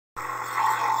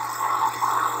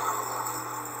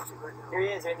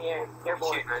is right in the air.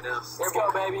 Airborne. Right now. Let's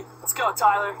go, baby. Let's go,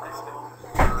 Tyler.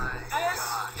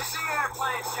 This is the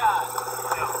airplane shot.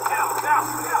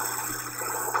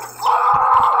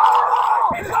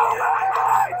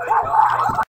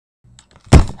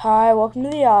 Hi, welcome to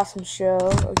the Awesome Show.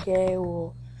 Okay,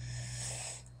 well,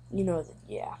 you know,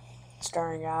 yeah,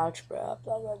 starring Alex, blah,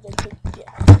 blah, blah, blah,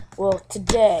 yeah. Well,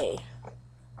 today,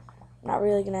 I'm not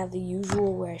really going to have the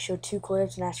usual where I show 2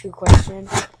 clips and ask you a question.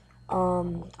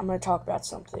 I'm going to talk about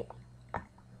something.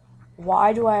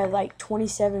 Why do I have like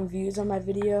 27 views on my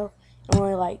video and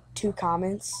only like 2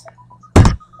 comments?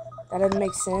 That doesn't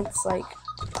make sense. Like,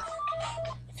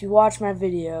 if you watch my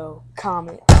video,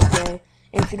 comment, okay?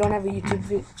 And if you don't have a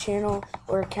YouTube channel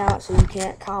or account so you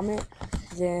can't comment,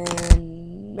 then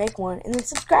make one and then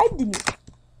subscribe to me.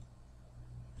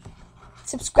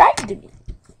 Subscribe to me,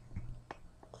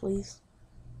 please.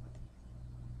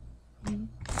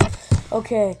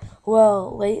 Okay,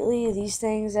 well, lately these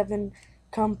things have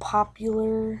become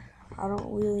popular. I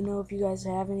don't really know if you guys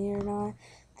have any or not.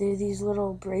 They're these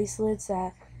little bracelets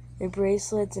that they're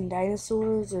bracelets and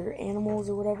dinosaurs or animals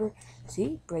or whatever.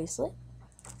 See, bracelet,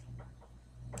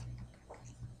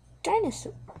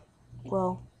 dinosaur.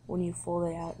 Well, when you fold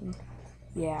it out, and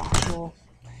yeah. Well,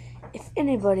 if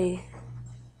anybody,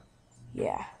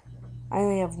 yeah, I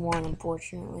only have one,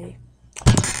 unfortunately.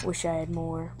 Wish I had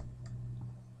more.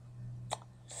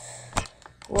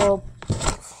 Well,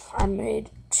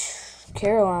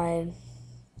 Caroline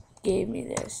gave me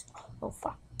this. Oh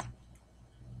fuck.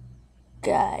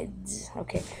 Guides.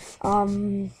 Okay.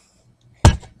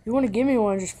 If you want to give me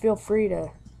one, just feel free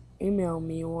to email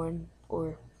me one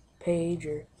or page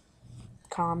or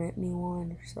comment me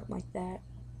one or something like that.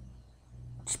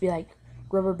 Just be like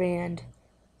rubber band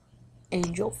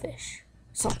angelfish,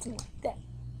 something like that.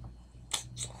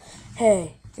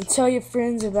 Hey, and tell your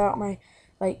friends about my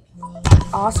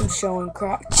awesome show and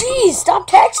crap. Jeez, stop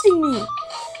texting me.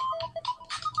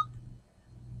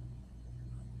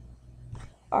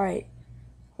 Alright,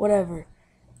 whatever.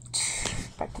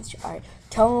 Back to the show. Alright,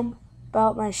 tell them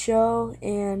about my show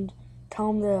and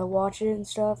tell them to watch it and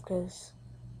stuff, because,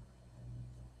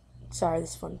 sorry, this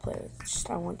is fun to play with. Just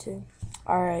I want to.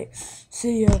 Alright,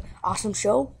 see ya. Awesome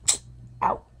show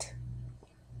out.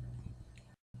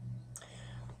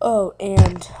 Oh,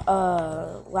 and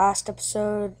last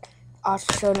episode,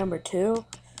 awesome show number 2,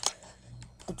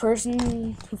 the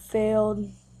person who failed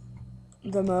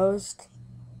the most,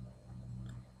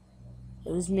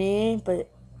 it was me,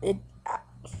 but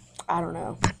I don't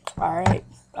know. Alright,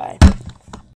 bye.